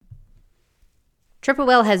Triple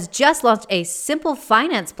Whale has just launched a simple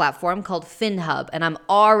finance platform called FinHub, and I'm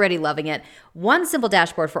already loving it. One simple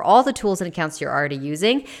dashboard for all the tools and accounts you're already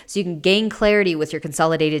using, so you can gain clarity with your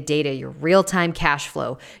consolidated data, your real-time cash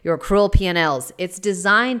flow, your accrual P&Ls. It's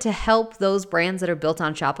designed to help those brands that are built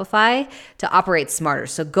on Shopify to operate smarter.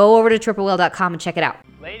 So go over to triplewhale.com and check it out.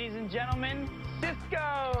 Ladies and gentlemen,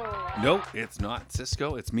 Cisco! No, it's not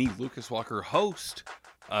Cisco. It's me, Lucas Walker, host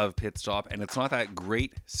of Pit Stop, and it's not that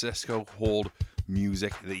great Cisco hold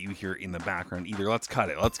music that you hear in the background either. Let's cut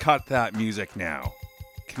it. Let's cut that music now.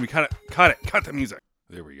 Can we cut it? Cut it. Cut the music.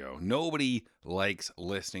 There we go. Nobody likes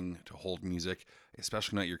listening to hold music,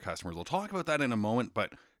 especially not your customers. We'll talk about that in a moment,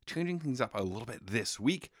 but changing things up a little bit this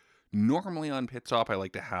week. Normally on Pit Stop, I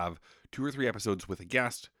like to have 2 or 3 episodes with a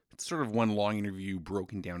guest. It's sort of one long interview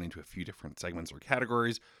broken down into a few different segments or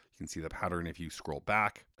categories. You can see the pattern if you scroll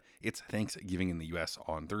back. It's Thanksgiving in the US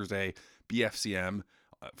on Thursday. BFCM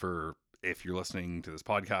for if you're listening to this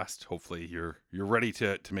podcast, hopefully you're ready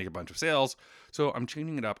to make a bunch of sales. So I'm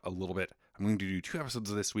changing it up a little bit. I'm going to do 2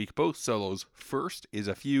 episodes this week, both solos. First is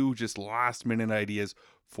a few just last minute ideas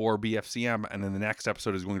for BFCM, and then the next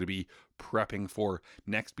episode is going to be prepping for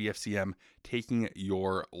next BFCM, taking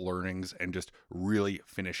your learnings and just really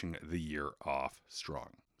finishing the year off strong.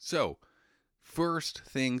 So first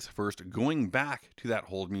things first, going back to that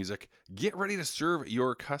hold music, get ready to serve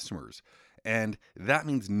your customers. And that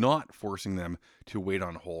means not forcing them to wait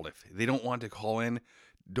on hold. If they don't want to call in,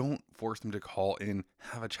 don't force them to call in.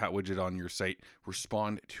 Have a chat widget on your site,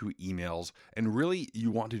 respond to emails, and really you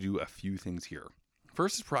want to do a few things here.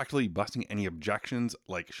 First is practically busting any objections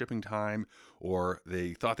like shipping time, or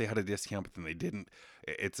they thought they had a discount but then they didn't.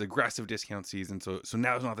 It's aggressive discount season, so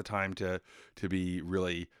now's not the time to be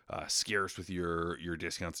really scarce with your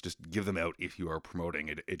discounts. Just give them out if you are promoting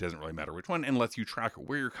it. It doesn't really matter which one, and lets you track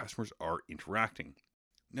where your customers are interacting.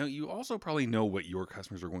 Now, you also probably know what your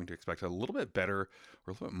customers are going to expect a little bit better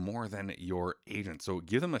or a little bit more than your agent. So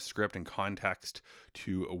give them a script and context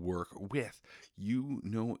to work with. You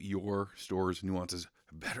know your store's nuances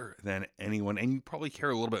better than anyone, and you probably care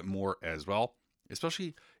a little bit more as well,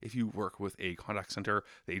 especially if you work with a contact center.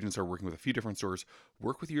 The agents are working with a few different stores.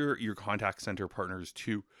 Work with your contact center partners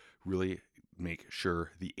to really make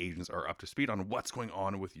sure the agents are up to speed on what's going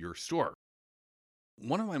on with your store.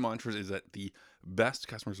 One of my mantras is that the best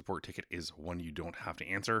customer support ticket is one you don't have to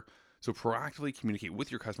answer. So proactively communicate with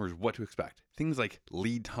your customers what to expect. Things like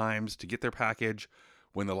lead times to get their package,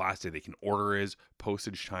 when the last day they can order is,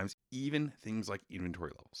 postage times, even things like inventory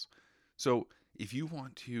levels. So if you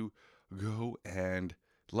want to go and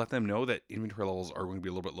let them know that inventory levels are going to be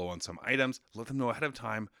a little bit low on some items, let them know ahead of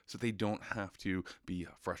time so they don't have to be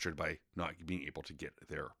frustrated by not being able to get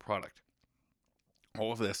their product.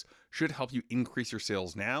 All of this should help you increase your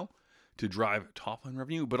sales now to drive top line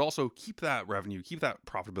revenue, but also keep that revenue, keep that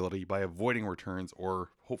profitability by avoiding returns or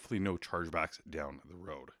hopefully no chargebacks down the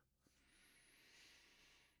road.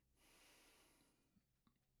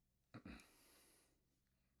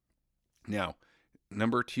 Now,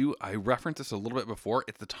 number 2, I referenced this a little bit before.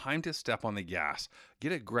 It's the time to step on the gas.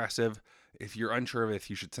 Get aggressive. If you're unsure of if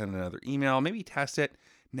you should send another email, maybe test it.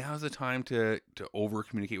 Now's the time to over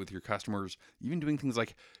communicate with your customers. Even doing things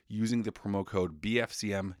like using the promo code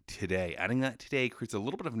BFCM today. Adding that today creates a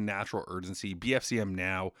little bit of natural urgency. BFCM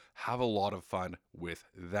now. Have a lot of fun with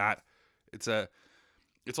that. It's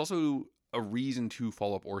also a reason to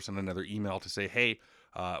follow up or send another email to say, hey,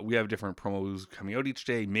 we have different promos coming out each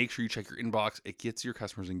day. Make sure you check your inbox. It gets your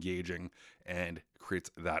customers engaging and creates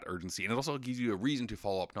that urgency. And it also gives you a reason to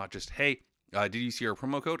follow up, not just, hey, did you see our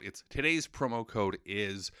promo code? It's today's promo code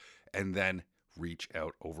is, and then reach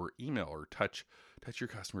out over email or touch your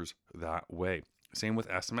customers that way. Same with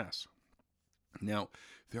SMS. Now,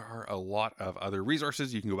 there are a lot of other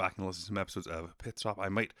resources. You can go back and listen to some episodes of Pit Stop. I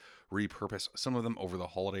might repurpose some of them over the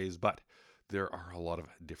holidays, but there are a lot of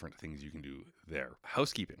different things you can do there.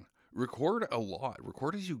 Housekeeping. Record a lot.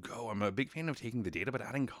 Record as you go. I'm a big fan of taking the data, but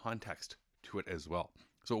adding context to it as well.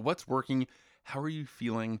 So what's working? How are you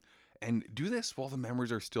feeling? And do this while the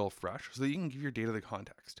memories are still fresh so that you can give your data the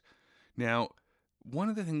context. Now, one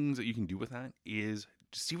of the things that you can do with that is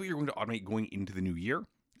just see what you're going to automate going into the new year.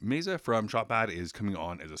 Mesa from ShopBad is coming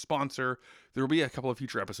on as a sponsor. There will be a couple of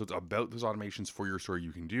future episodes about those automations for your store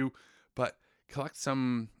you can do, but collect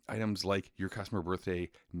some items like your customer birthday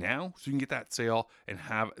now so you can get that sale and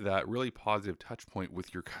have that really positive touch point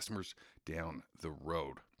with your customers down the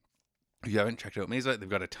road. If you haven't checked out Mesa, they've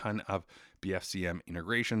got a ton of BFCM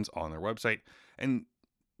integrations on their website. And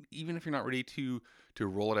even if you're not ready to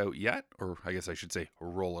roll it out yet, or I guess I should say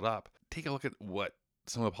roll it up, take a look at what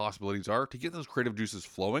some of the possibilities are to get those creative juices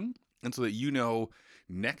flowing. And so that you know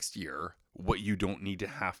next year what you don't need to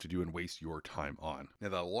have to do and waste your time on. Now,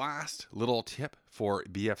 the last little tip for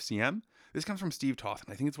BFCM, this comes from Steve Toth,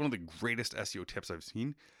 and I think it's one of the greatest SEO tips I've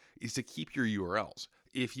seen, is to keep your URLs.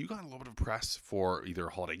 If you got a little bit of press for either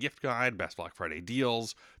a holiday gift guide, best Black Friday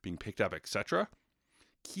deals, being picked up, etc.,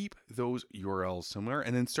 keep those URLs similar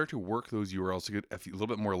and then start to work those URLs to get a little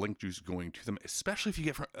bit more link juice going to them, especially if you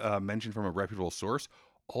get mentioned from a reputable source.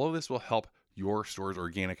 All of this will help your store's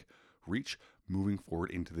organic reach moving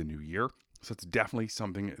forward into the new year. So it's definitely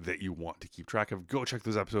something that you want to keep track of. Go check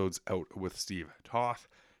those episodes out with Steve Toth.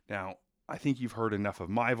 Now, I think you've heard enough of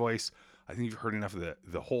my voice. I think you've heard enough of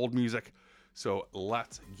the hold music. So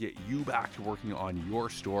let's get you back to working on your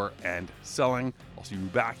store and selling. I'll see you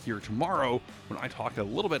back here tomorrow when I talk a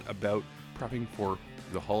little bit about prepping for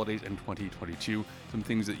the holidays in 2022. Some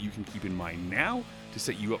things that you can keep in mind now to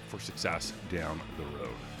set you up for success down the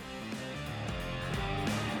road.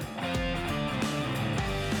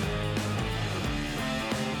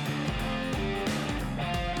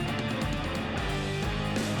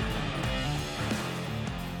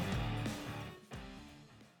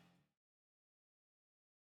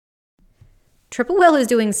 Triple Whale is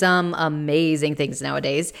doing some amazing things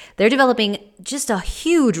nowadays. They're developing just a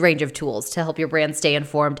huge range of tools to help your brand stay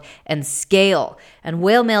informed and scale. And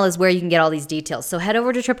Whale Mail is where you can get all these details. So head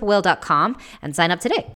over to triplewhale.com and sign up today.